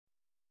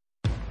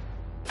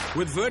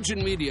With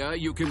Virgin Media,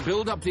 you can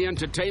build up the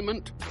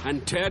entertainment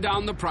and tear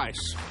down the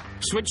price.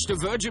 Switch to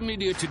Virgin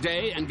Media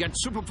today and get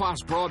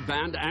superfast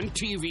broadband and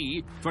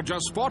TV for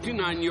just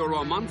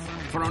 €49 a month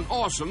for an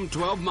awesome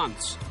 12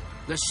 months.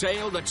 The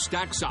sale that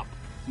stacks up.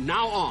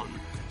 Now on.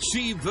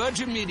 See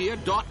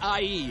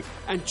virginmedia.ie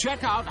and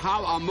check out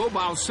how our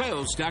mobile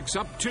sales stacks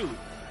up too.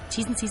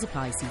 T's and C's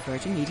apply. See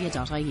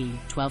virginmedia.ie.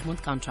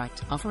 12-month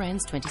contract. Offer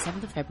ends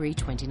 27th of February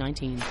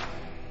 2019.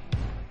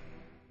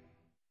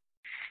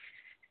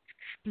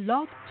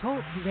 Blog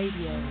Talk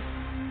Radio.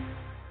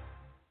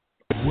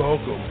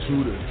 Welcome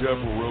to the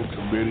Devereux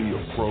Committee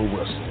of Pro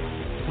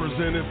Wrestling,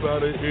 presented by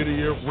the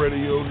Idiot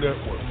Radio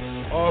Network,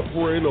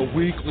 offering a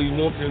weekly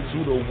look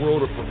into the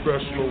world of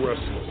professional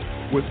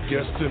wrestling with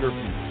guest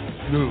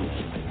interviews, news,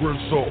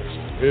 results,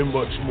 and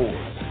much more.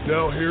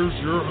 Now here's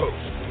your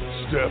host,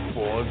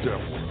 Stephon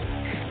Devereux.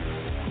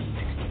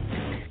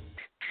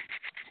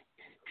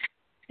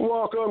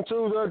 Welcome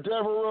to the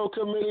Devereux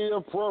Committee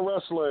of Pro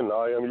Wrestling.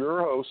 I am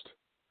your host,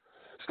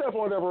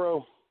 Stephon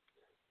Devereux.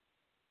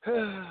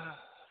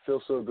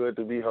 Feels so good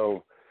to be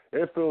home.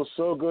 It feels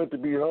so good to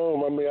be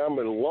home. I mean, I've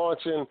been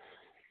launching,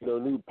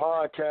 new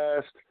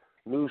podcasts,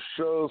 new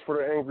shows for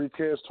the Angry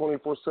Kids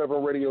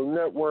 24/7 Radio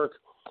Network.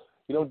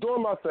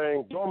 Doing my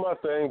thing.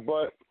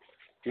 But,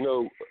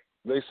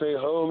 they say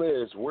home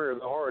is where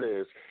the heart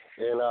is.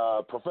 And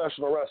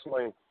professional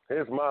wrestling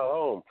is my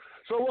home.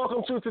 So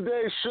welcome to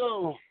today's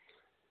show.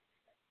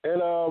 And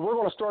we're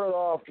going to start it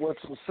off with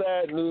some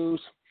sad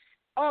news.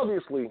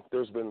 Obviously,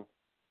 there's been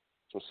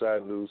some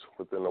sad news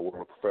within the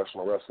world of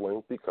professional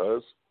wrestling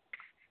because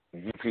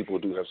you people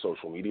do have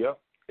social media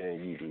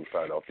and you do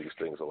find out these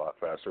things a lot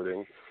faster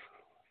than,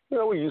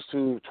 we used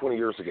to 20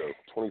 years ago,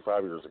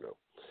 25 years ago.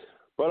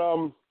 But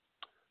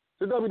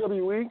the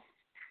WWE,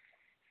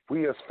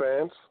 we as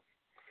fans,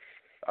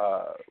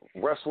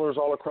 wrestlers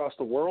all across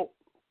the world,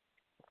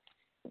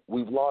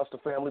 we've lost a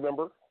family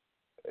member,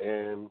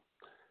 and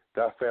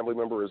that family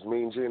member is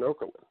Mean Gene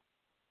Okerlund.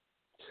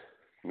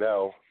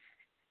 Now,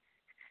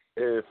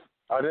 if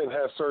I didn't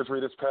have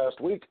surgery this past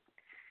week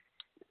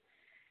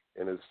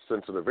in a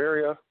sensitive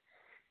area,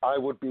 I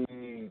would be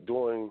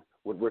doing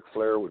what Ric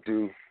Flair would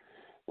do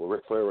when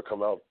Ric Flair would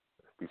come out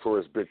before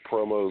his big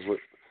promos with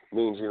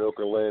Mean Gene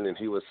Okerlund, and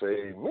he would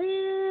say,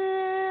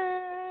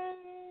 Mean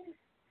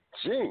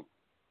Gene.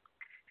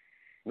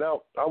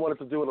 Now, I wanted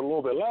to do it a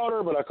little bit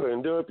louder, but I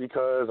couldn't do it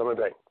because I'm a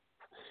dang.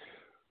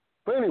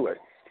 But anyway,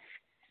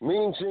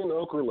 Mean Gene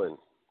Okerlund,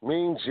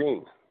 Mean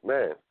Gene,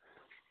 man.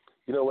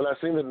 When I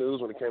seen the news,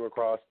 when it came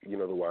across, the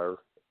wire,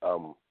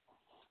 and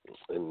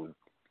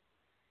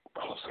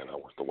I was saying I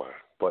worked the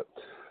wire, but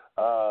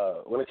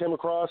when it came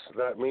across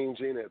that Mean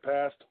Gene had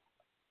passed,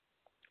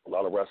 a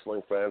lot of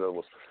wrestling fans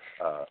was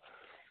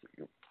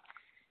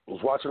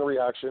watching a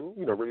reaction,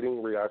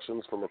 reading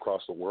reactions from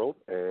across the world,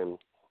 and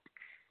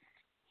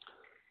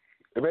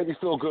it made me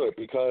feel good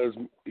because,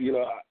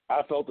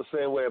 I felt the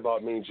same way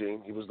about Mean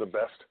Gene. He was the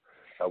best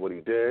at what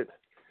he did.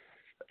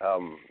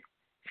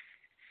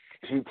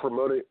 He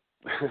promoted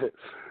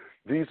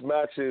these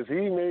matches.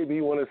 He made me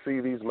want to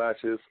see these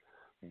matches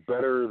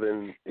better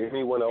than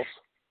anyone else.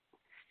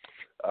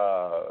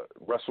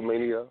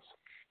 WrestleManias,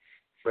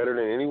 better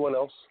than anyone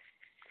else.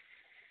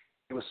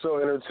 He was so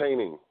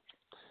entertaining.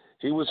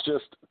 He was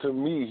just, to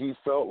me, he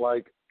felt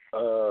like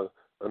a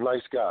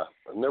nice guy.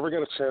 I never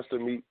got a chance to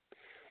meet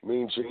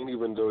Mean Gene,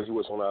 even though he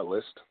was on that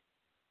list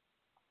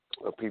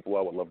of people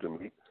I would love to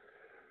meet.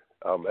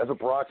 As a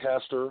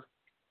broadcaster,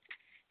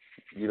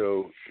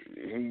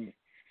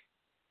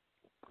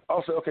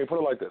 I'll say, okay, put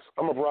it like this.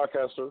 I'm a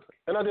broadcaster,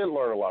 and I did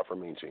learn a lot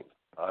from Mean Gene.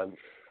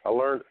 I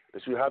learned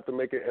that you have to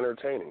make it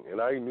entertaining, and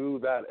I knew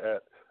that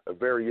at a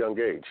very young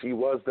age. He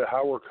was the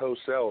Howard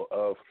Cosell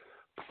of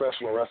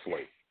professional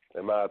wrestling,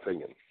 in my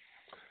opinion.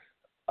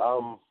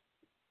 A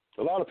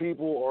lot of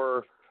people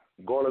are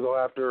going to go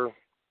after,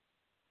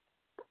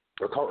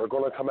 are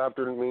going to come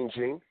after Mean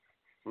Gene.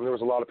 And there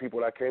was a lot of people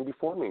that came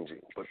before Mean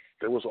Gene, but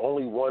there was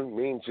only one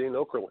Mean Gene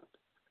Okerlund.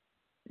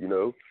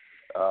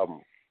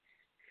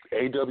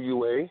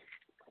 AWA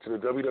to the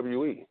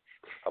WWE.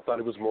 I thought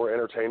it was more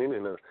entertaining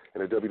in the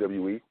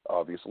WWE,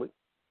 obviously.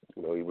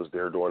 He was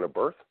there during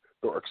the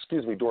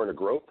during the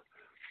growth.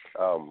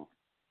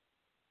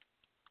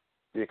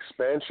 The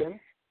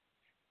expansion,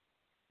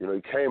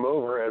 he came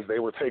over as they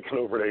were taking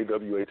over the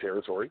AWA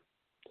territory.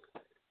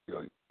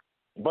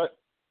 But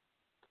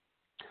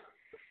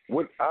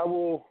what I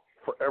will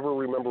forever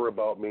remember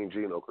about Mean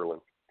Gene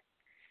Okerlund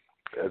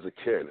as a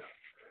kid,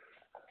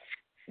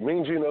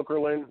 Mean Gene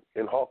Okerlund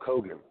and Hulk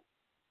Hogan,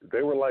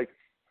 they were like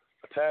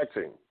a tag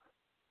team.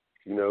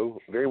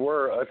 They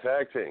were a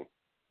tag team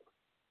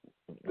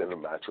in a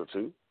match or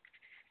two.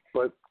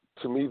 But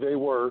to me, they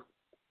were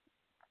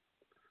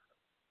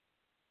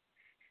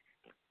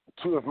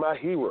two of my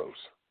heroes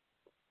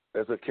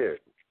as a kid.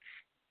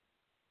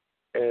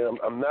 And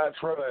I'm not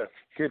trying to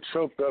get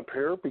choked up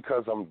here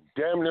because I'm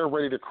damn near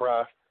ready to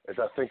cry as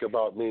I think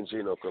about Mean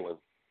Gene Okerlund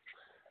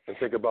and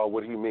think about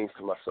what he means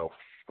to myself.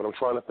 But I'm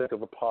trying to think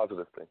of the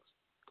positive things.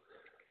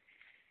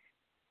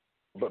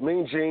 But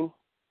Mean Gene,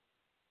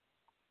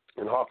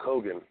 and Hulk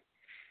Hogan,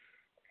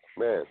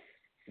 man,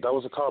 that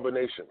was a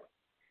combination.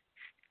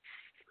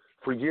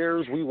 For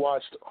years, we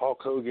watched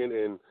Hulk Hogan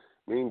and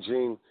Mean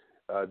Gene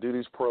do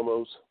these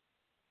promos,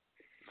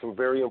 some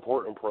very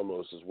important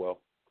promos as well.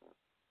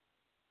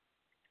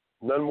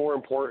 None more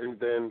important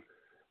than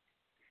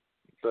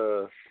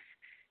the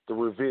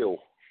reveal,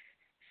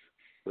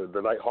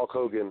 the night Hulk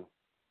Hogan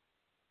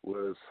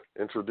was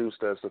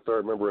introduced as the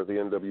third member of the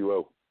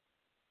NWO.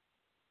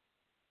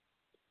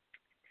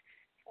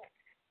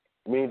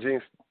 Mean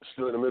Gene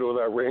stood in the middle of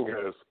that ring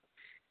as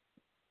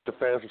the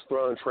fans was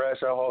throwing trash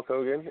at Hulk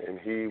Hogan, and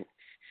he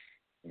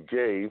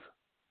gave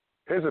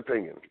his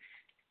opinion.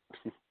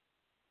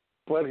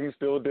 But he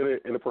still did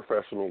it in a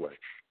professional way.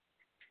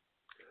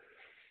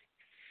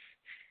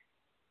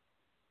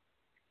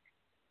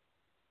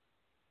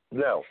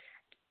 Now,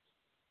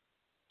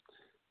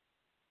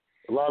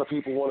 a lot of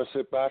people want to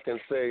sit back and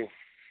say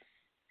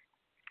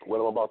what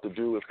I'm about to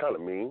do is kind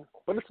of mean,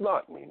 but it's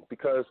not mean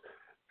because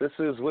this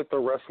is what the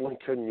wrestling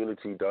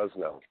community does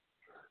now.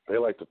 They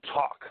like to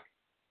talk.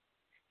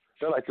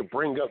 They like to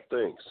bring up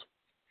things.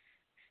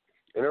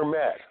 And they're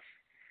mad,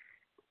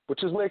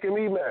 which is making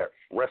me mad,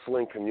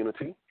 wrestling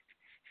community.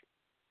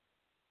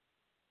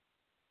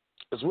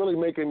 It's really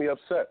making me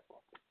upset.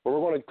 But we're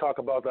going to talk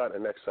about that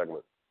in the next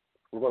segment.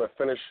 We're going to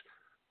finish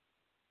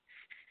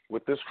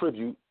with this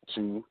tribute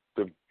to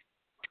the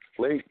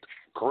late,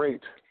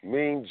 great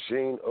Mean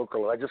Gene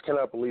Okerlund. I just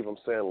cannot believe I'm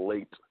saying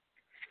late.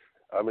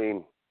 I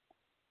mean,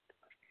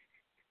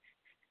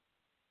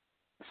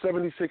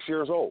 76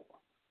 years old.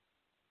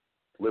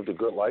 Lived a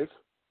good life.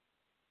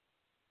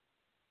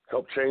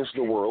 Helped change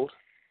the world.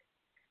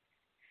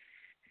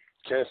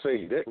 Can't say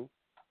he didn't,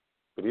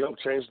 but he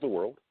helped change the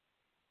world.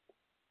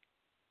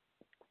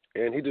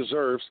 And he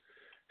deserves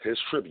his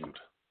tribute.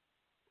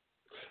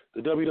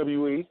 The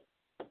WWE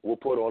will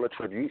put on a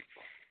tribute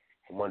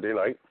on Monday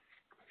night.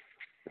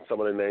 And some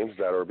of the names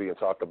that are being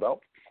talked about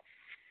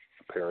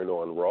appearing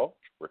on Raw,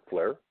 Ric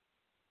Flair,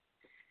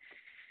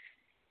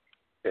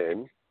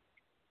 and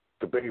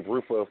the Babe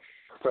Ruth of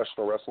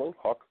professional wrestling,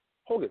 Hulk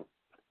Hogan.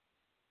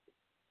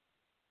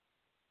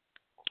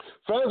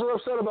 Fans are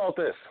upset about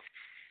this.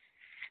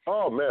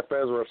 Oh, man,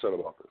 fans are upset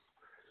about this.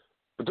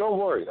 But don't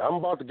worry, I'm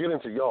about to get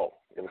into y'all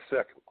in a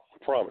second.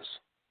 I promise.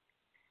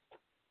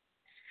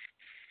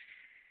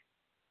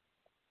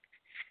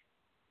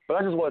 But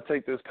I just want to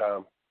take this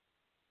time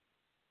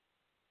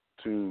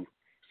to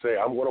say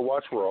I'm going to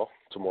watch Raw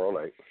tomorrow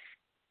night.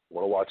 I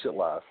want to watch it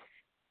live.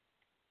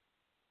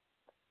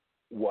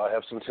 Will I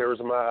have some tears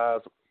in my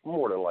eyes?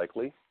 More than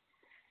likely.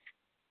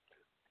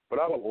 But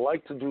I would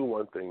like to do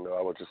one thing, though.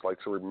 I would just like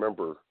to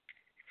remember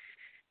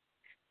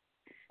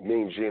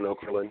Mean Gene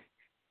Okerlund.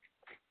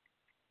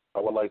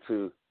 I would like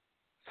to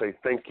say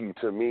thank you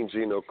to Mean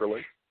Gene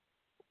Okerlund,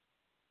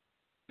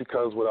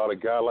 because without a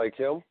guy like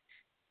him,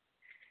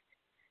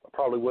 I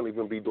probably wouldn't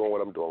even be doing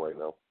what I'm doing right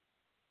now.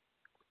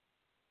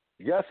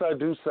 Yes, I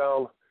do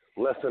sound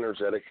less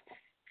energetic.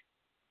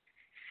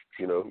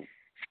 You know,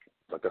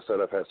 like I said,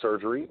 I've had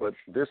surgery, but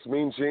this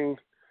Mean Gene,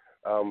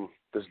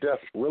 this death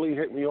really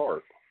hit me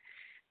hard.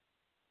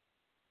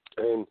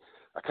 And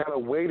I kind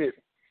of waited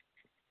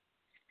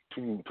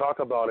to talk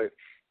about it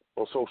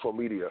on social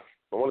media.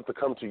 I wanted to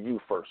come to you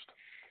first.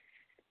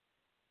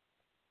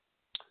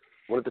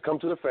 I wanted to come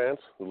to the fans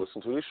who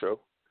listen to the show.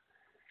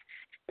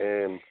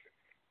 And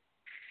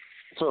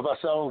so if I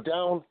sound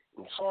down,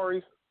 I'm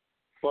sorry,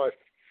 but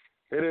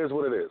it is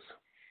what it is.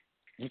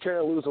 You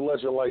can't lose a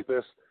legend like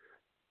this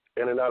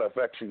and it not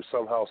affect you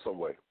somehow, some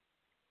way,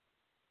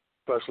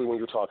 especially when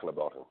you're talking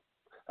about him.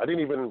 I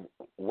didn't even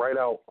write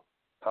out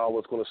how I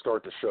was going to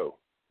start the show.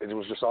 It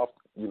was just off,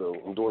 you know,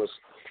 I'm doing this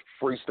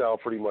freestyle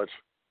pretty much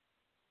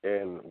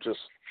and just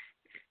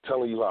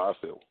telling you how I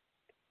feel.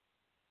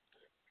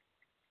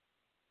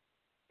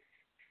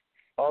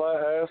 All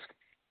I ask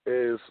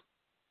is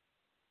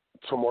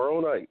tomorrow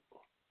night,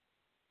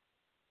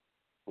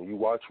 when you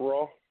watch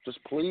Raw,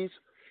 just please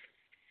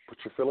put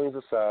your feelings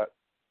aside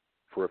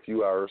for a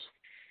few hours.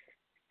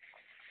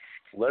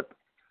 Let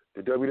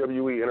the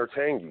WWE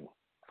entertain you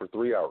for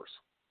 3 hours.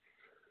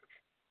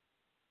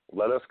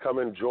 Let us come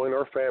and join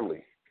our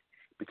family,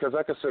 because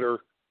I consider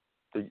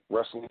the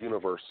wrestling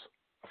universe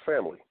a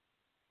family.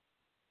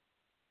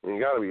 And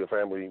you got to be a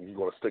family. You're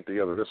going to stick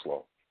together this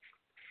long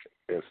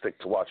and stick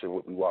to watching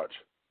what we watch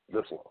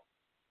this long.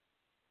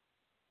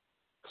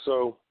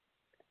 So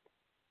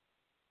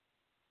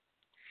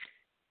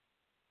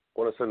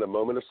I want to send a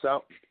moment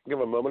of give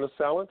a moment of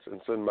silence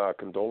and send my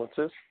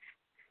condolences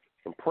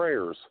and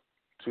prayers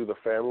to the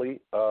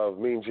family of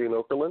Mean Gene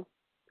Okerlund.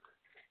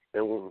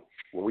 And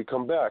when we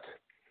come back,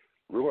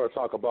 we're going to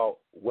talk about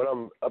what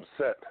I'm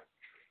upset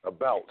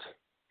about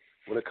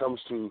when it comes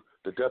to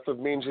the death of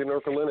Mean Gene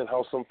Okerlund and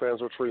how some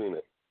fans are treating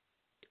it.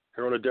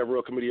 Here on the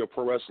Devereux Committee of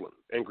Pro Wrestling,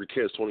 Angry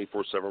Kids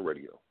 24/7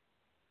 Radio.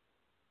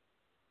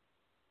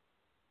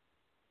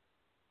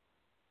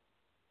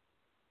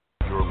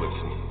 You're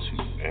listening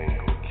to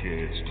Angry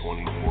Kids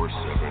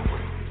 24/7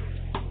 Radio.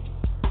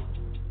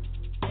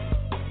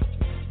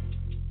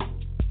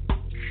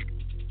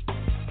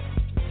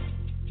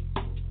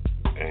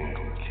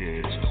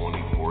 Kids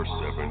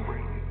 24/7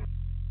 Radio.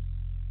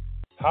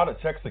 How to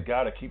text a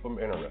guy to keep him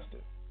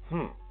interested?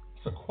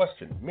 It's a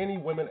question many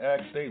women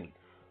ask daily.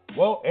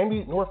 Well,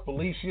 Amy North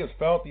believes she has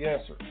found the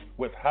answer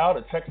with How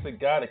to Text a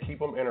Guy to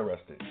Keep Him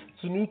Interested.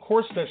 It's a new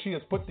course that she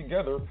has put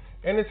together,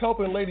 and it's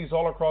helping ladies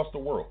all across the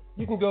world.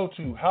 You can go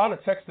to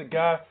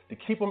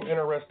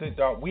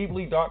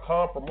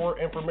howtotextaguy.weebly.com for more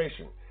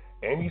information.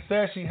 Amy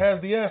says she has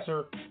the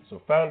answer, so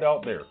find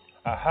out there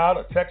at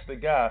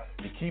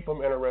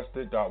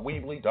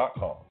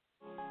howtotextaguy.weebly.com.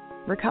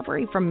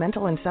 Recovery from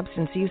mental and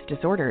substance use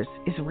disorders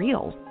is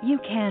real. You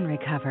can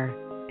recover.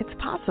 It's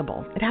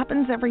possible. It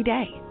happens every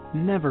day.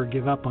 Never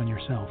give up on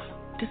yourself.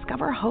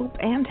 Discover hope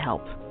and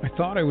help. I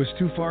thought I was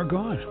too far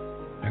gone.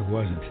 I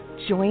wasn't.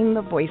 Join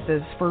the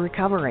Voices for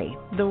Recovery.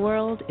 The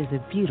world is a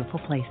beautiful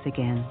place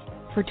again.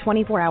 For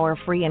 24-hour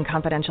free and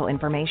confidential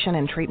information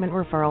and treatment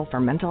referral for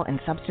mental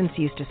and substance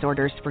use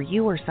disorders for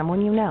you or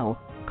someone you know,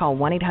 call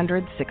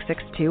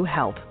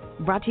 1-800-662-HELP.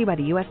 Brought to you by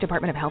the U.S.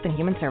 Department of Health and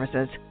Human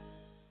Services.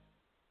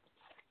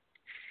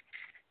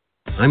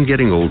 I'm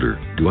getting older.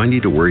 Do I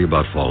need to worry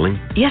about falling?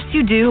 Yes,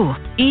 you do.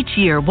 Each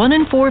year, 1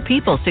 in 4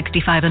 people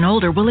 65 and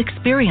older will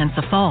experience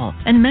a fall,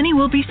 and many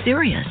will be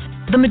serious.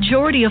 The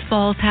majority of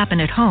falls happen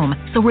at home,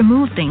 so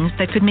remove things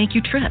that could make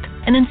you trip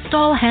and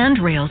install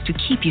handrails to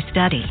keep you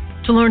steady.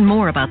 To learn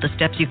more about the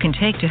steps you can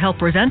take to help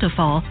prevent a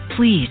fall,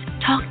 please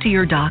talk to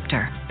your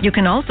doctor. You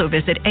can also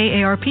visit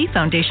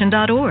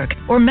aarpfoundation.org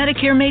or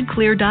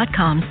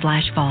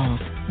medicaremadeclear.com/falls.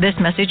 This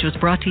message was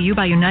brought to you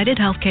by United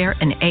Healthcare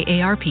and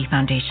AARP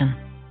Foundation.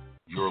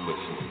 You're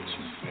listening to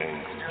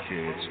Angry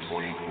Kids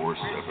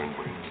 24/7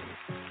 Radio.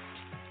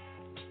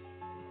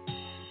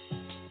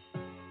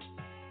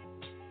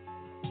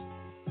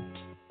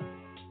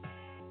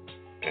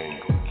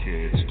 Angry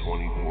Kids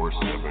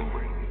 24/7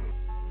 Radio.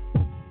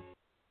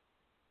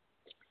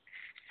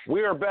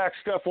 We are back,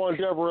 Stephon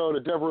Devereux, the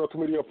Devereux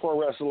Committee of Pro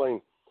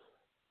Wrestling.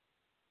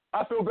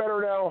 I feel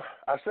better now.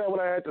 I said what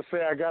I had to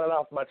say. I got it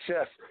off my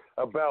chest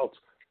about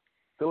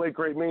the late,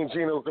 great, Mean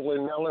Gene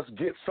Okerlund. Now let's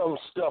get some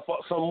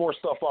more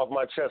stuff off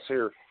my chest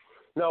here.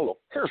 Now, look,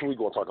 here's what we're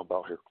going to talk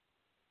about here.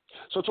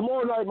 So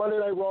tomorrow night, Monday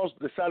Night Raw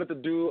decided to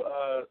do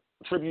a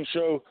tribute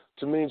show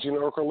to Mean Gene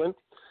Okerlund.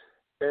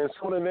 And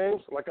some of the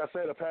names, like I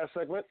said in a past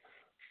segment,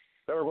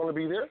 that are going to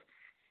be there,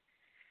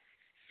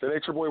 the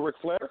Nature Boy Ric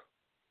Flair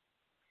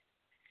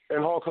and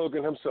Hulk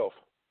Hogan himself.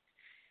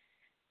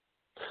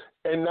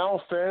 And now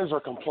fans are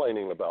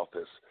complaining about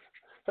this.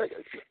 Hey,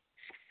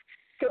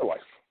 get a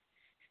life.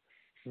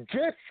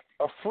 Get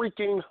a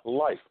freaking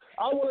life.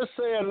 I want to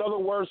say another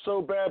word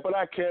so bad, but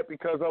I can't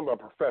because I'm a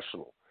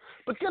professional.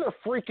 But get a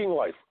freaking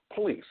life,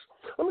 please.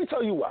 Let me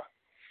tell you why.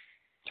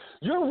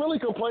 You're really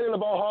complaining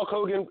about Hulk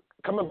Hogan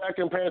coming back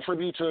and paying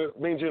tribute to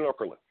Mean Gene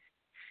Okerlund.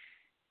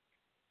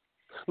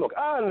 Look,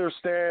 I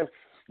understand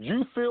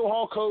you feel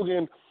Hulk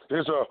Hogan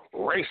is a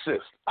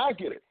racist. I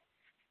get it.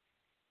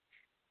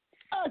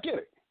 I get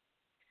it.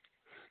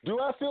 Do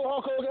I feel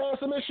Hulk Hogan has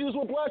some issues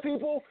with black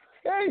people?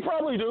 Yeah, he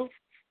probably do.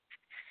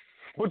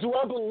 But do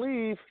I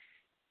believe,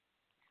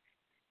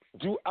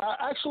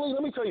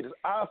 let me tell you this,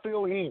 I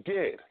feel he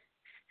did.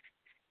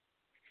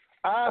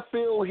 I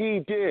feel he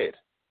did.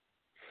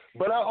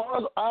 But I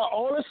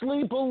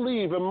honestly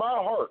believe in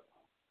my heart,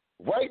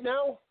 right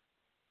now,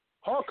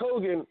 Hulk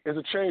Hogan is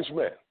a changed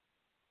man.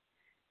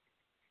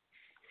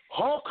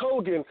 Hulk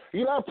Hogan,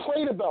 I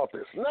prayed about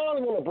this. Now I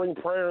don't want to bring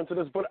prayer into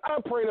this, but I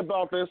prayed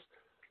about this.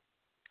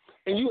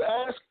 And you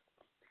ask,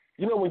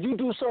 when you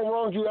do something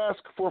wrong, you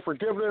ask for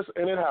forgiveness,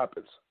 and it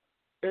happens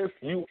if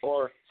you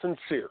are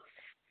sincere.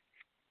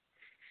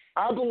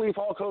 I believe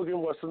Hulk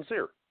Hogan was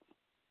sincere.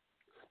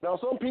 Now,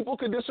 some people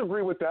could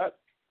disagree with that.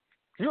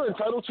 You're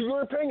entitled to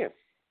your opinion.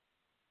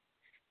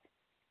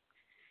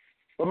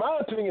 But my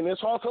opinion is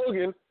Hulk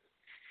Hogan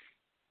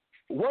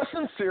was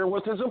sincere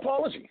with his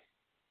apology.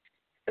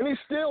 And he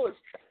still is.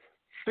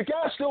 The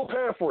guy's still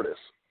paying for this.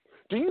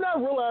 Do you not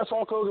realize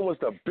Hulk Hogan was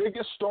the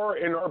biggest star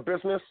in our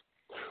business?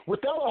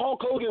 Without a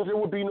Hulk Hogan, there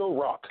would be no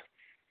Rock,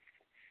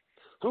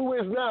 who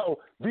is now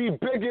the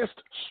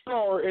biggest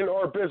star in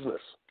our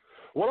business.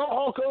 Without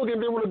Hulk Hogan,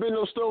 there would have been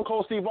no Stone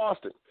Cold Steve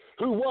Austin,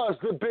 who was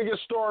the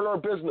biggest star in our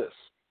business.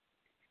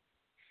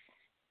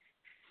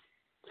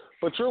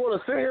 But you're going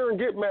to sit here and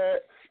get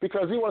mad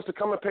because he wants to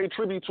come and pay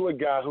tribute to a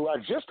guy who I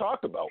just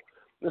talked about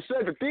and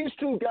said that these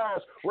two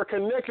guys were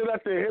connected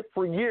at the hip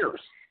for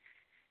years.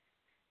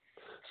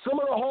 Some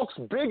of the Hulk's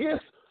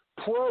biggest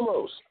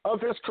promos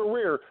of his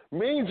career,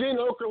 Mean Gene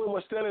Okerlund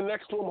was standing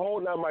next to him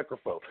holding that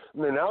microphone.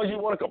 And then now you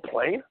want to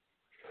complain?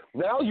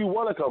 Now you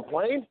want to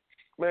complain?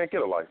 Man,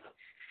 get a life.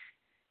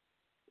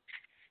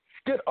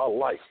 Get a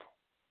life.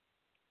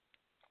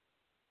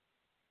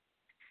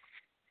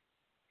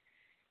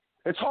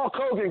 It's Hulk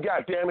Hogan,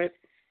 goddammit.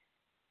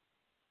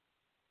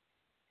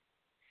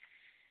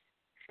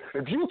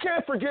 If you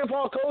can't forgive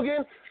Hulk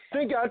Hogan,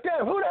 then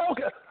goddamn, who the hell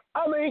can?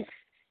 I mean,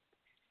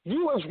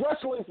 you as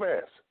wrestling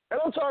fans, and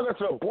I'm talking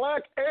to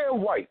black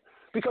and white,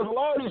 Because a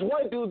lot of these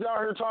white dudes out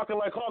here talking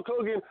like Hulk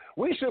Hogan,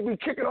 we should be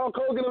kicking Hulk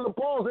Hogan in the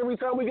balls every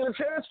time we get a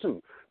chance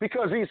to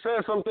because he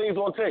says some things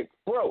on tape.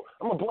 Bro,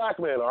 I'm a black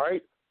man, all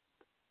right?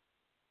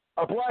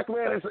 A black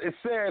man is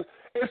saying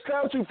it's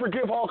time to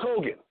forgive Hulk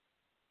Hogan.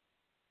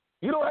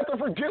 You don't have to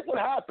forget what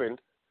happened,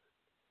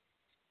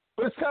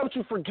 but it's time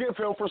to forgive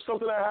him for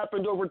something that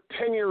happened over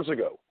 10 years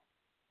ago.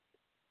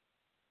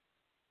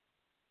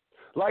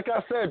 Like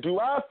I said, do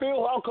I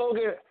feel Hulk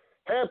Hogan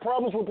had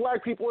problems with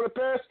black people in the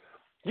past?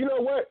 You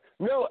know what?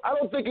 No, I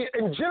don't think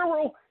in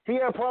general he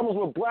had problems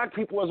with black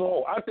people as a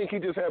whole. I think he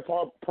just had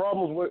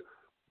problems with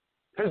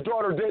his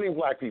daughter dating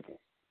black people.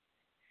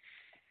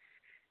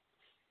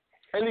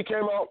 And he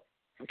came out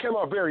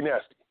very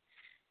nasty.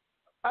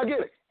 I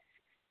get it.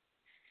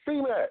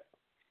 Be mad.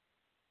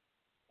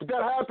 But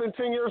that happened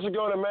 10 years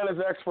ago, and the man has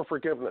asked for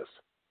forgiveness.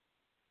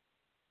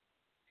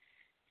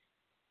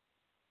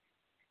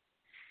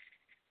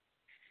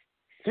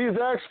 He's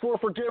asked for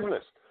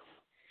forgiveness.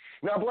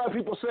 Now, black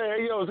people say,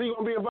 hey, yo, is he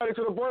going to be invited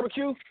to the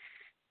barbecue?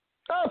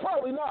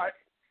 Probably not.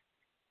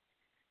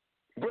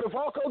 But if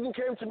Hulk Hogan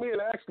came to me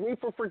and asked me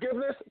for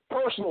forgiveness,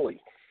 personally,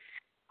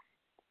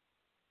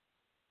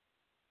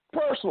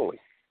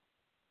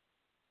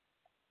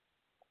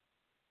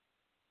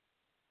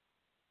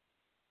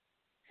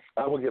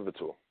 I will give it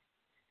to him.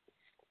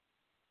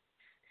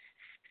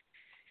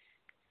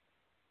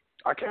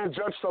 I can't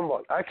judge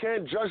someone. I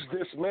can't judge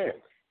this man.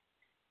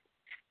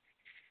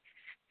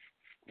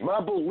 My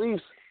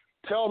beliefs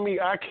tell me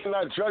I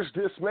cannot judge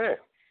this man.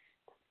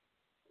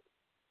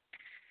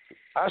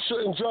 I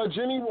shouldn't judge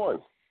anyone.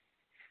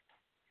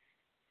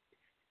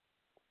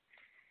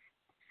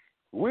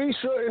 We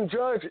shouldn't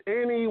judge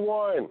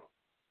anyone.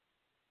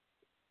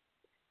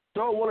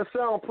 Don't want to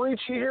sound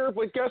preachy here,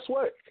 but guess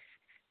what?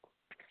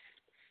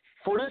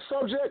 For this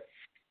subject,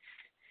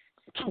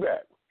 too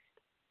bad.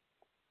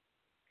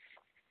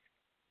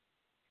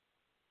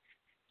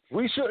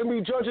 We shouldn't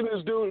be judging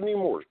this dude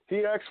anymore.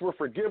 He asked for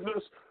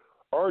forgiveness.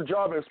 Our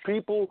job as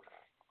people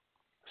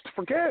is to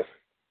forgive.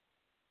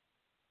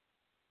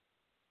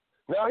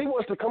 Now he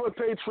wants to come and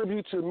pay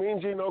tribute to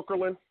Mean Gene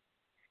Okerlund,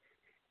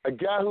 a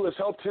guy who has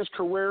helped his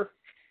career.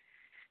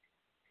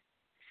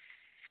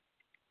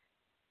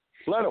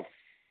 Let him.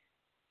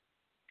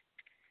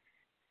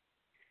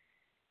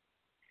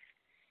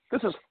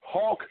 This is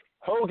Hulk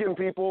Hogan,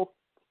 people.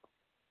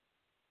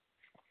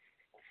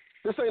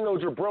 This ain't no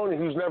jabroni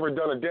who's never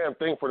done a damn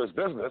thing for this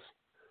business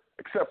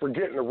except for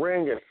get in the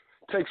ring and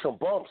take some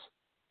bumps.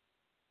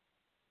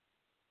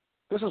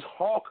 This is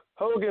Hulk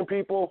Hogan,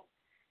 people.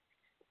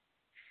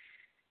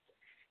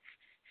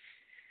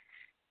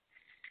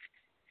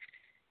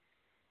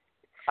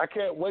 I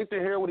can't wait to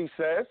hear what he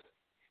says.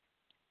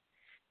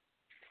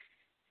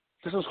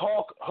 This is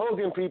Hulk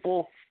Hogan,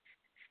 people.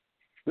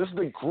 This is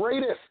the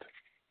greatest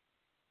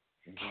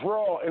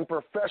draw in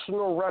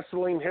professional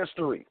wrestling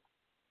history.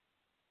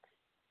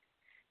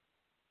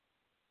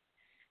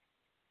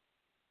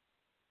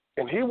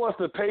 And he wants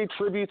to pay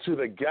tribute to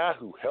the guy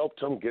who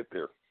helped him get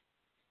there.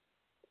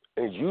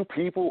 And you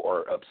people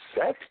are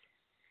upset?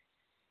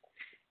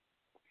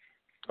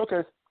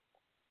 Okay.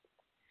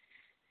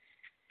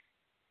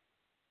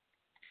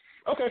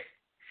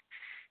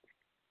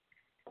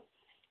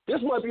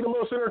 This might be the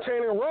most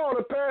entertaining Raw in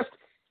the past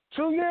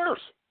 2 years.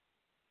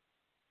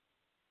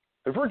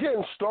 If we're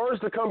getting stars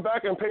to come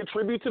back and pay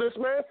tribute to this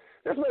man,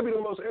 this might be the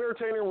most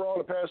entertaining Raw in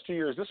the past 2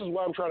 years. This is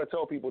why I'm trying to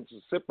tell people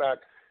to sit back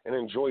and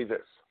enjoy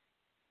this.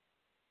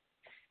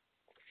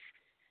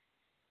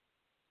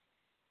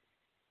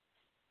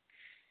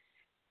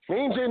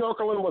 Mean Gene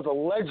Okerlund was a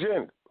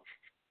legend,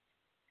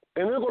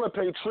 and they're going to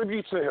pay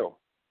tribute to him.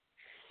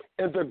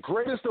 And the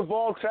greatest of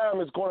all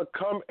time is going to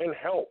come and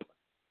help.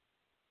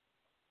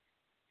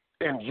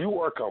 And you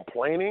are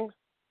complaining?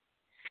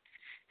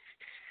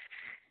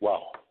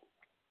 Wow.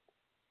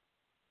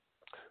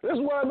 This is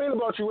what I mean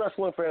about you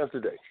wrestling fans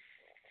today.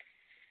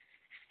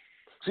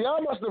 See,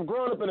 I must have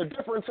grown up in a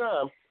different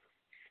time,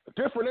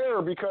 a different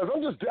era, because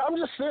I'm just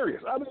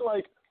serious. I mean,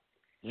 like,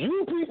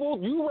 you people,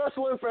 you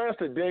wrestling fans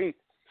today,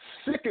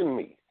 sicken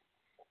me.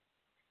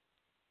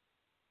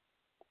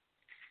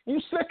 You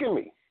sicken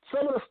me.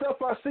 Some of the stuff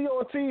I see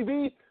on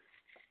TV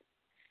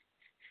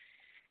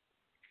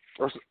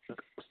or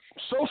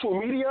social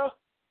media,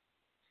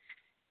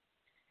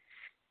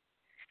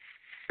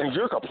 and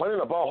you're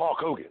complaining about Hulk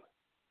Hogan.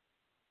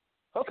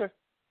 Okay.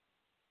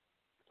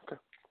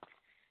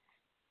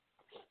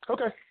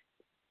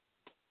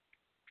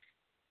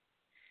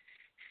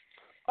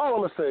 All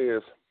I'm going to say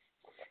is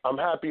I'm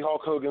happy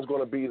Hulk Hogan's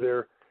going to be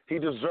there. He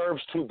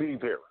deserves to be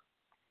there.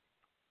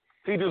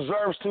 He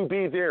deserves to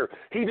be there.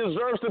 He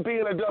deserves to be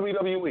in a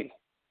WWE.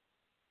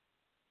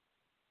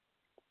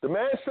 The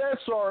man said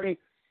sorry.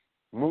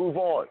 Move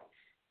on.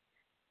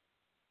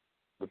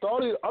 With all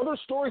the other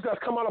stories that's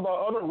come out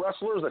about other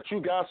wrestlers that you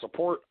guys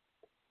support,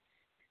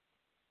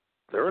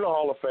 they're in the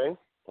Hall of Fame,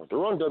 or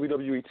they're on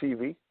WWE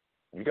TV.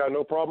 You got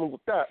no problem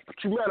with that. But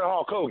you met a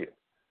Hulk Hogan.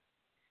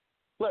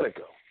 Let it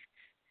go.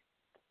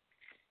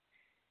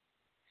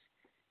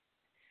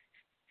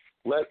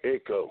 Let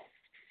it go.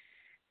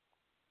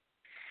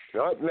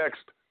 Now, up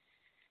next,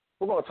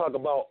 we're going to talk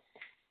about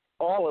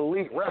All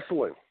Elite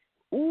Wrestling.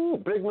 Ooh,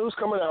 big news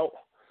coming out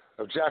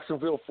of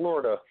Jacksonville,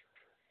 Florida.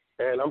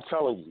 And I'm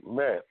telling you,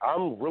 man,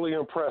 I'm really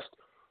impressed.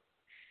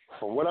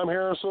 From what I'm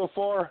hearing so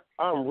far,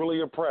 I'm really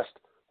impressed.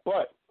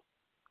 But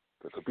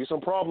there could be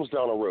some problems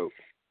down the road.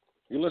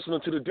 You're listening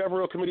to the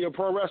Devereux Committee of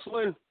Pro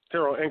Wrestling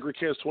here on Angry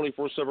Kids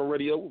 24/7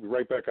 Radio. We'll be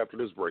right back after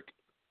this break.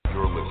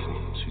 You're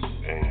listening to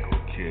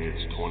Angry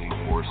Kids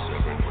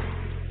 24/7 Radio.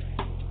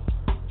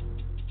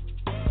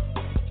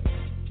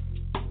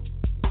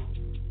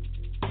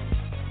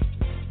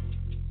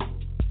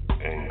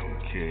 Angry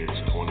Kids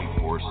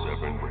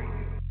 24/7 Radio.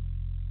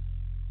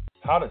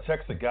 How to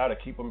text a guy to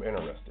keep him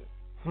interested?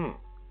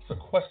 It's a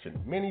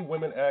question many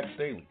women ask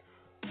daily.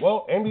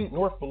 Well, Amy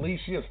North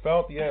believes she has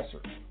found the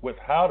answer with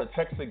How to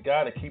Text a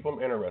Guy to Keep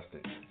Him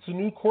Interested. It's a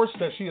new course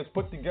that she has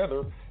put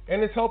together,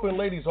 and it's helping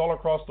ladies all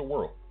across the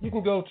world. You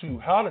can go to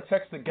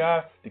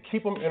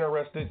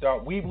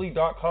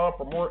howtotextaguy-to-keep-him-interested.weebly.com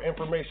for more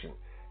information.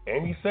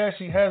 Amy says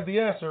she has the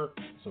answer,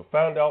 so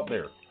find out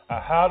there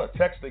at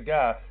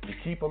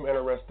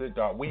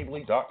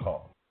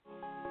howtotextaguy-to-keep-him-interested.weebly.com.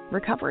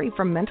 Recovery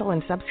from mental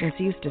and substance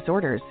use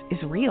disorders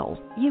is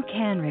real. You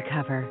can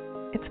recover.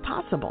 It's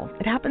possible.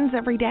 It happens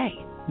every day.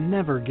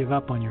 Never give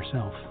up on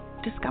yourself.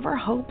 Discover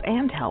hope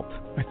and help.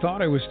 I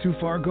thought I was too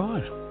far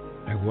gone.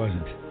 I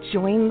wasn't.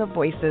 Join the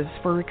Voices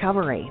for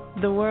Recovery.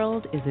 The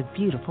world is a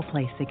beautiful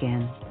place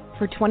again.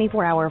 For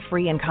 24-hour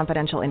free and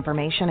confidential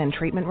information and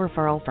treatment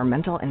referral for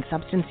mental and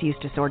substance use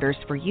disorders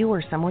for you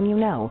or someone you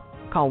know,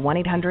 call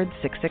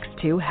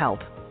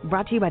 1-800-662-HELP.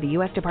 Brought to you by the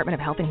U.S. Department of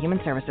Health and Human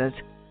Services.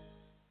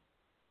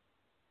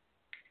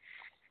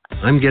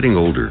 I'm getting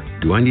older.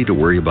 Do I need to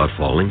worry about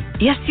falling?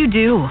 Yes, you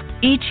do.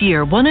 Each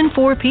year, 1 in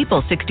 4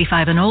 people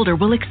 65 and older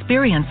will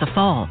experience a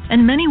fall,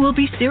 and many will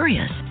be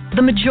serious.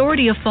 The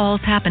majority of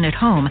falls happen at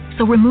home,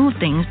 so remove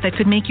things that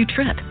could make you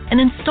trip and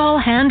install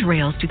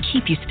handrails to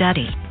keep you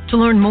steady. To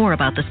learn more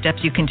about the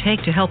steps you can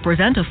take to help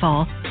prevent a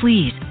fall,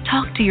 please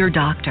talk to your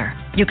doctor.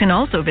 You can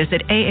also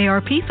visit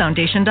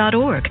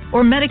aarpfoundation.org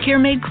or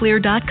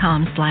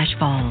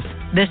medicaremadeclear.com/falls.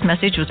 This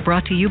message was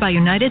brought to you by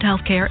United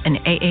Healthcare and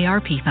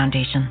AARP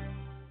Foundation.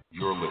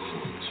 You're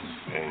listening to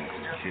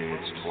Angry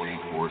Kids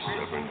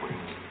 24/7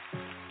 Radio.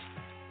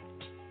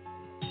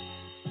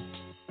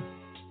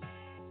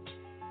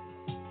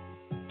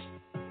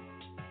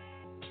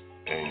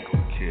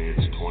 Angry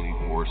Kids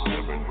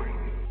 24/7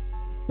 Radio.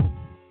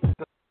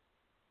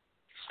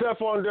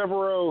 Stephon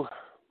Devereux,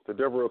 the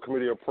Devereux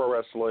Committee of Pro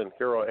Wrestling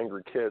here on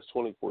Angry Kids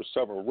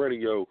 24/7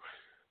 Radio.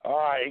 All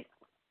right,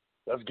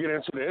 let's get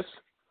into this.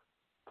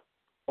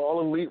 All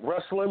Elite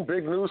Wrestling,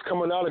 big news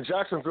coming out of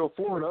Jacksonville,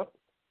 Florida.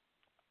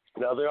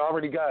 Now, they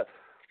already got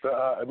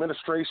the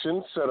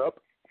administration set up,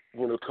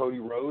 Cody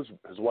Rhodes,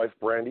 his wife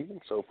Brandi,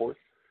 and so forth.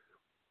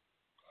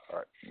 All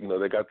right,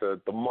 they got the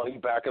money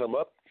backing them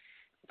up.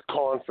 The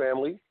Khan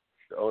family,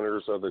 the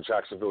owners of the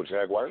Jacksonville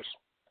Jaguars.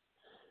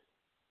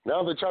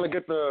 Now they're trying to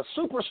get the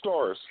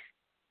superstars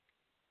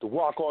to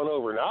walk on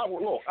over. Now,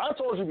 look, I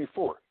told you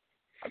before.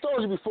 The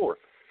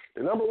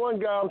number one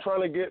guy I'm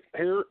trying to get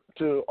here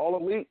to All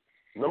Elite,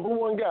 number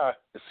one guy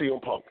is CM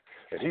Punk.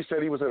 And he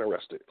said he was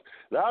interested.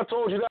 Now, I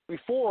told you that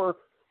before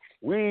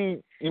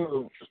we,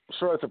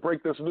 started to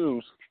break this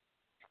news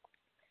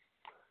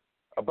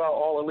about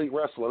All Elite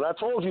Wrestling. I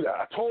told you that.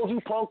 I told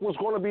you Punk was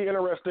going to be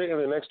interested,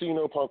 and the next thing you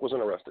know, Punk was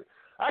interested.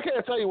 I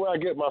can't tell you where I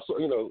get my,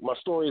 my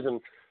stories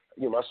and,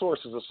 my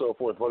sources and so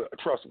forth, but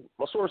trust me,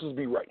 my sources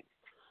be right.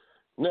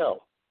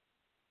 Now,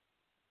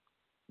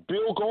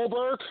 Bill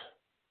Goldberg,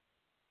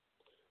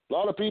 a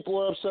lot of people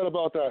are upset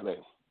about that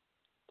name.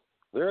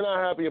 They're not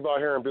happy about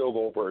hearing Bill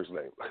Goldberg's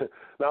name.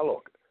 Now,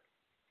 look,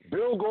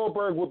 Bill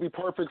Goldberg would be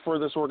perfect for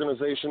this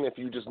organization if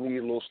you just need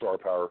a little star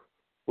power,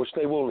 which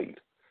they will need.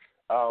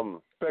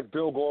 Expect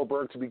Bill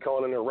Goldberg to be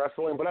calling in their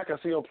wrestling, but I can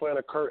see him playing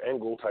a Kurt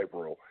Angle type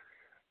role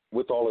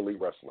with All Elite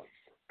Wrestling.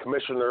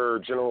 Commissioner,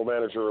 general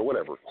manager, or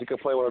whatever. He could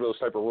play one of those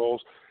type of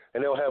roles,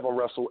 and they'll have him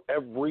wrestle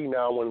every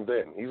now and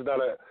then. He's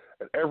not an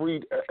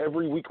every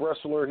week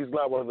wrestler. He's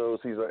not one of those.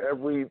 He's a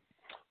every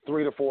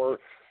 3 to 4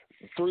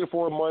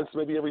 months,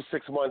 maybe every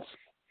 6 months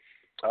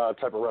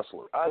type of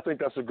wrestler. I think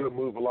that's a good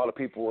move. A lot of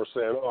people are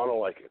saying, I don't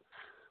like it.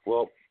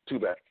 Well, too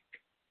bad.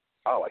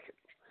 I like it.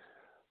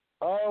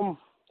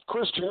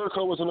 Chris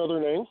Jericho was another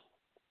name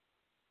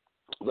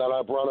that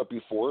I brought up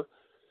before.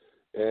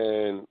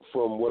 And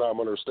from what I'm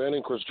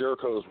understanding, Chris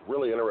Jericho is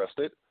really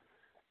interested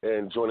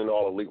in joining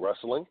All Elite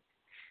Wrestling.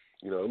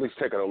 At least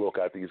taking a look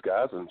at these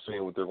guys and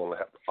seeing what they're going to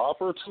have to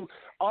offer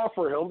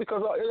him,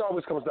 because it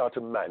always comes down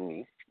to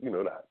money. You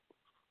know that.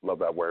 Love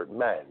that word,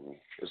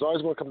 money. It's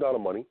always going to come down to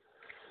money.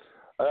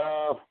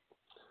 Now,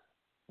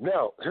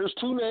 here's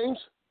 2 names.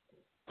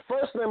 The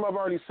first name I've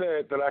already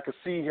said that I could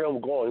see him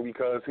going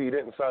because he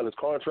didn't sign his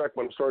contract,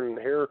 but I'm starting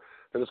to hear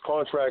that his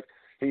contract,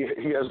 he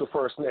has the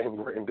first name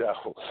written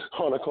down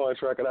on the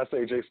contract, and that's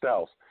AJ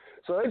Styles.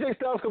 So AJ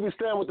Styles could be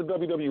staying with the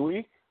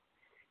WWE,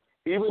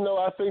 even though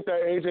I think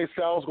that AJ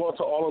Styles going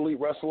to All Elite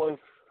Wrestling,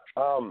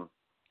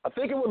 I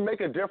think it would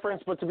make a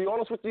difference, but to be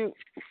honest with you,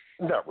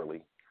 not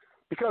really.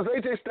 Because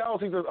AJ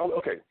Styles,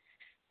 okay.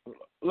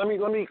 Let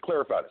me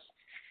clarify this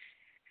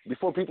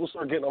before people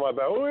start getting on my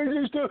back. Oh,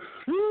 AJ Styles,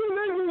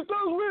 AJ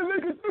Styles, man,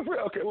 make it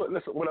different. Okay, look,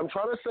 listen. What I'm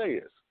trying to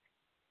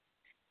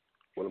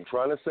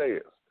say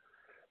is,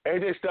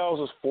 AJ Styles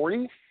is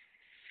 40.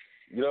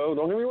 Don't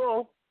get me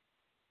wrong.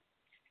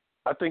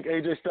 I think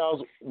AJ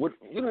Styles would,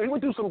 he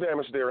would do some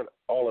damage there in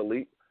All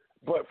Elite.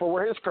 But for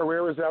where his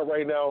career is at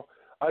right now,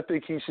 I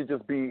think he should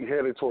just be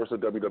headed towards the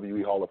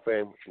WWE Hall of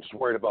Fame. I'm just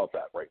worried about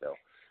that right now.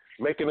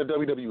 Making the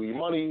WWE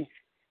money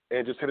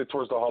and just headed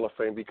towards the Hall of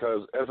Fame,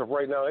 because as of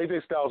right now,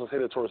 AJ Styles is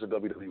headed towards the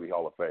WWE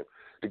Hall of Fame.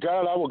 The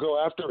guy that I will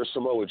go after is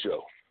Samoa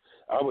Joe.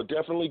 I would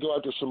definitely go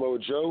after Samoa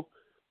Joe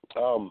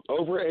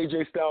over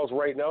AJ Styles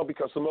right now,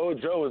 because Samoa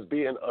Joe is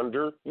being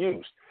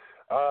underused.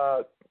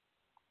 I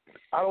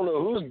don't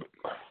know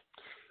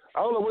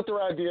what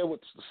their idea with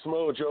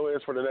Samoa Joe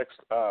is for the next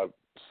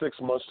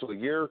 6 months to a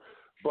year,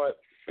 but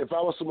if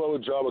I was Samoa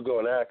Joe, I would go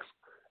and ask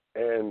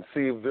and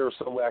see if there's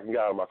some way I can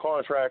get out of my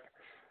contract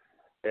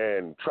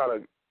and try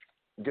to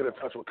get in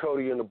touch with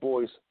Cody and the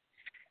boys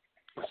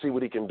and see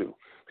what he can do.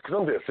 Because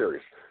I'm dead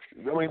serious.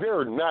 I mean,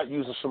 they're not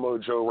using Samoa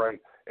Joe right.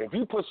 And if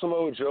you put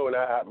Samoa Joe in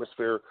that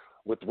atmosphere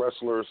with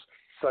wrestlers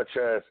such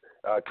as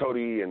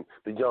Cody and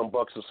the Young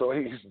Bucks, and so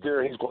he's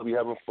there, he's going to be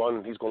having fun,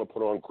 and he's going to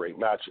put on great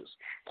matches.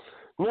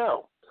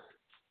 Now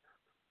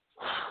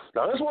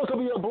this one could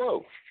be a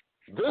blow.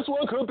 This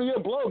one could be a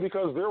blow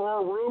because there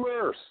are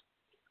rumors.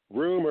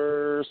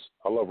 Rumors.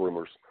 I love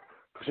rumors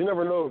because you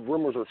never know if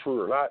rumors are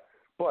true or not.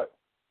 But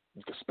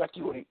you can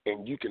speculate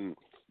and you can,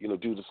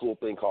 do this little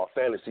thing called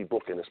fantasy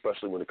booking,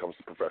 especially when it comes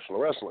to professional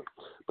wrestling.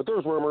 But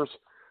there's rumors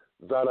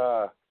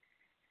that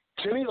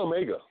Kenny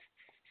Omega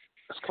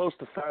is close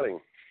to signing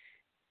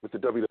with the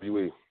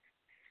WWE.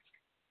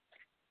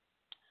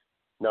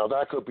 Now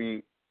that could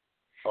be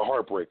a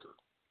heartbreaker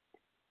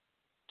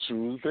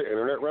to the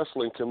internet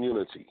wrestling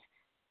community.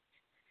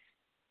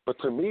 But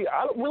to me,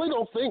 I really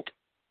don't think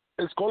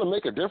it's going to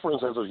make a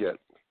difference as of yet.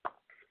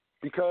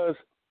 Because,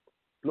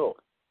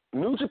 look,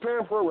 New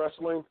Japan Pro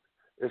Wrestling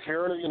is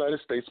here in the United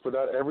States, but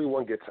not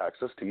everyone gets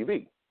access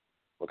TV.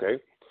 Okay?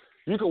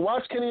 You can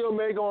watch Kenny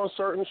Omega on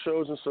certain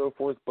shows and so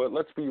forth, but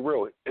let's be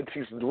real.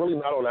 He's really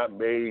not on that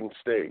main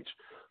stage.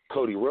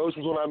 Cody Rhodes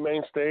was on that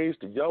main stage.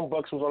 The Young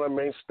Bucks was on that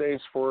main stage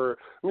so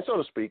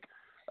to speak,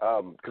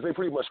 because they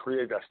pretty much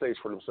created that stage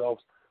for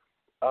themselves.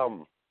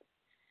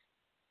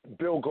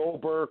 Bill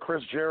Goldberg,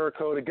 Chris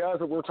Jericho, the guys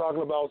that we're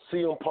talking about,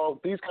 CM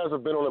Punk, these guys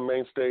have been on the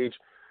main stage.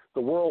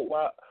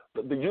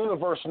 The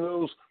universe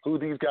knows who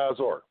these guys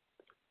are.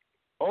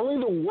 Only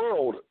the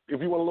world,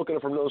 if you want to look at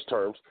it from those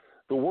terms,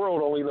 the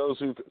world only knows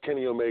who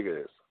Kenny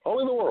Omega is.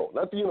 Only the world,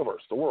 not the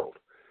universe, the world.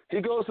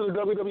 He goes to the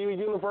WWE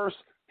universe,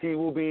 he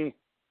will be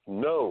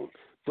known.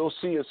 They'll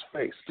see his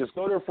face. Just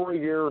go there for a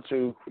year or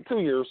 2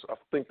 years. I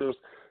think there's,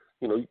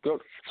 you go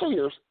 2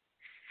 years.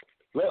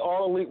 Let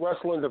All Elite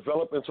Wrestling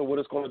develop into what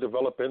it's going to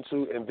develop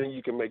into, and then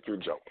you can make your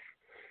jump.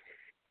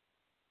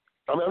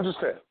 I'm just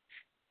saying.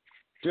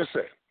 Just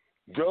saying.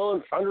 Go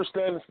and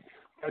understand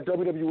that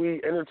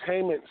WWE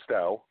entertainment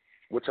style,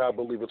 which I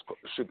believe it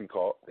should be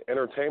called, the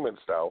entertainment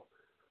style.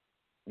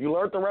 You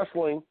learned the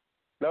wrestling,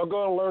 now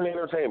go and learn the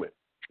entertainment.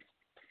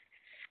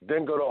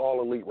 Then go to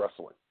All Elite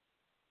Wrestling.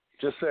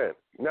 Just saying.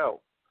 Now,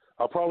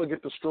 I'll probably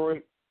get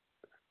destroyed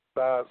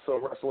by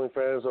some wrestling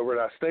fans over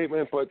that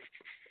statement, but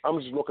I'm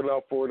just looking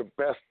out for the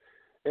best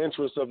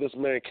interest of this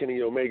man,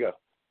 Kenny Omega.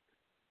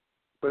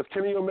 But if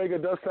Kenny Omega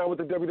does sign with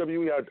the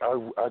WWE,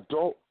 I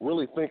don't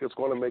really think it's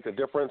going to make a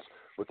difference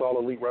with All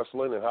Elite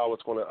Wrestling and how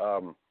it's going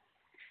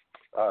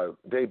to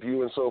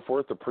debut and so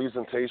forth, the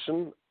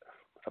presentation.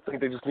 I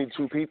think they just need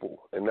 2 people,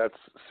 and that's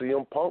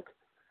CM Punk,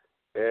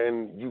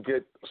 and you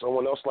get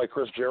someone else like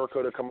Chris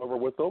Jericho to come over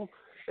with them.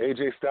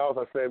 AJ Styles,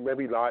 I said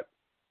maybe not,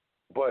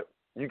 but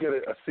you get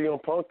a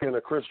CM Punk and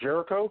a Chris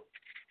Jericho,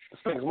 this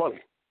thing's money.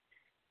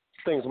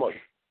 This thing's money.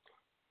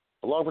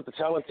 Along with the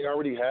talent they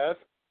already have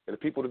and the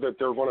people that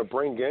they're going to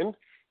bring in,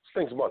 this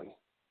thing's money.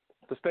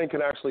 This thing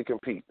can actually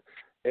compete.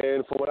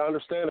 And from what I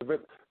understand of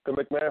it, the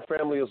McMahon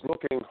family is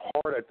looking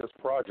hard at this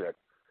project.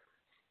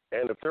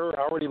 And if they're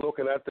already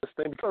looking at this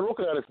thing, they're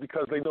looking at it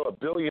because they know a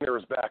billionaire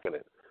is backing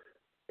it.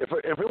 If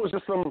it was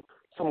just some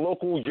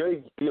local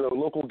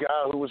local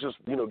guy who was just,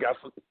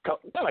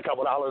 got a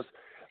couple dollars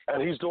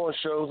and he's doing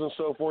shows and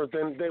so forth,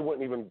 then they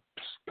wouldn't even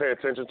pay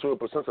attention to it.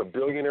 But since a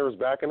billionaire is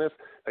backing this,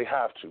 they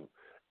have to.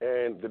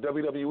 And the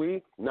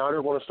WWE, now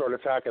they're going to start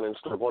attacking and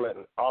start going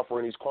and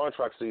offering these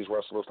contracts to these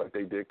wrestlers like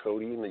they did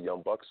Cody and the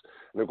Young Bucks,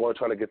 and they're going to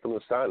try to get them to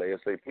sign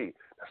ASAP.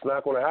 That's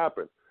not going to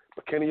happen.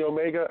 But Kenny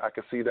Omega, I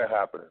can see that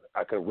happening.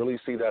 I can really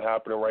see that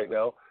happening right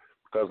now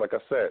because, like I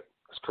said,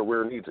 his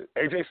career needs it.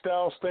 AJ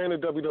Styles, stay in the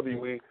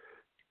WWE,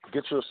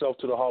 get yourself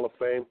to the Hall of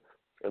Fame,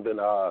 and then,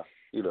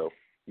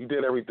 you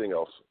did everything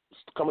else.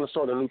 Coming to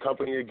start a new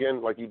company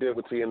again like you did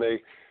with TNA,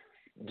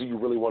 do you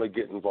really want to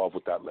get involved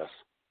with that mess?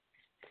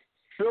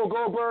 Bill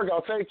Goldberg,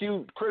 I'll take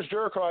you. Chris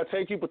Jericho, I'll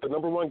take you. But the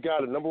number one guy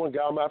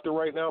I'm after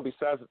right now,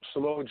 besides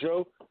Samoa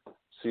Joe,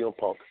 CM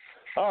Punk.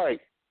 All right,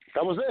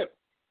 that was it.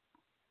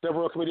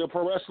 Devereux Committee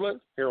Pro Wrestling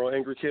here on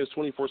Angry Kids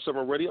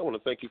 24/7 Radio. I want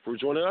to thank you for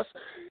joining us.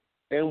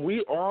 And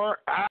we are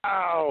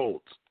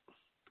out.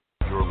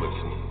 You're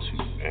listening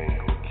to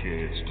Angry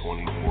Kids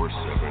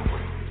 24/7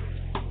 Radio.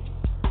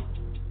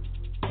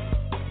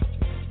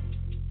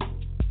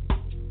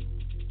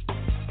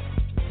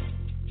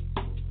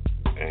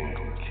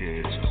 Angry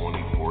Kids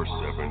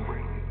 24/7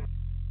 Radio.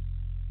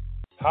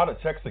 How to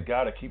text a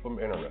guy to keep him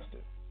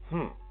interested?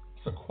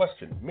 It's a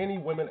question many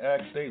women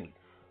ask daily.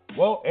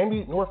 Well,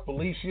 Amy North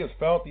believes she has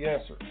found the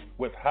answer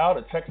with How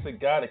to Text a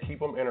Guy to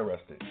Keep Him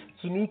Interested.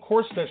 It's a new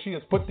course that she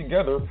has put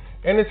together,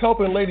 and it's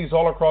helping ladies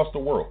all across the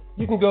world.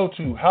 You can go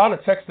to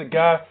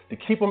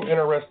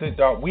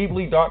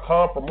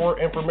howtotextaguy-to-keep-him-interested.weebly.com for more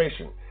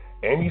information.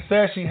 Amy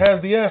says she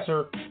has the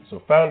answer, so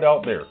find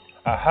out there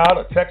at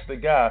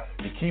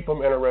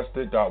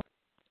howtotextaguy-to-keep-him-interested.weebly.com.